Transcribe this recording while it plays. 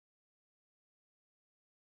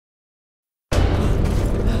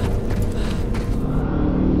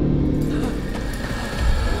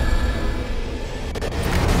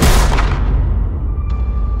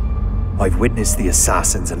witnessed the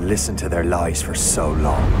assassins and listened to their lies for so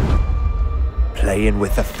long. Playing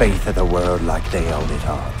with the fate of the world like they own it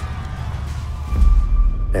all.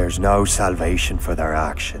 There's no salvation for their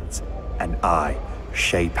actions, and I,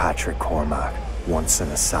 Shay Patrick Cormac, once an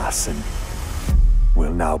assassin,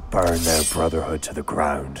 will now burn their brotherhood to the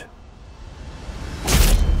ground.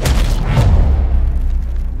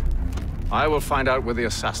 I will find out where the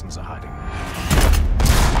assassins are hiding.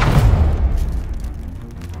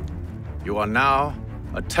 You are now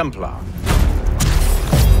a Templar.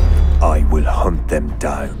 I will hunt them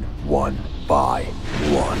down, one by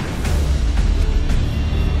one.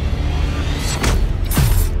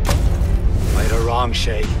 Right or wrong,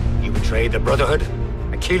 Shay, you betrayed the Brotherhood,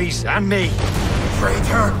 Achilles, and me.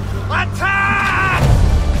 Traitor! Attack!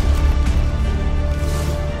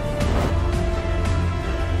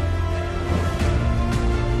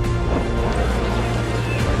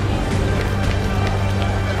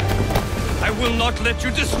 I will not let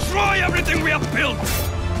you destroy everything we have built!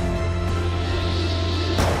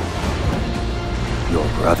 Your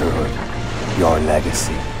brotherhood, your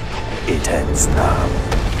legacy, it ends now.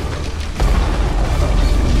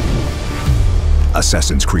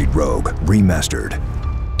 Assassin's Creed Rogue Remastered.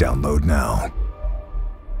 Download now.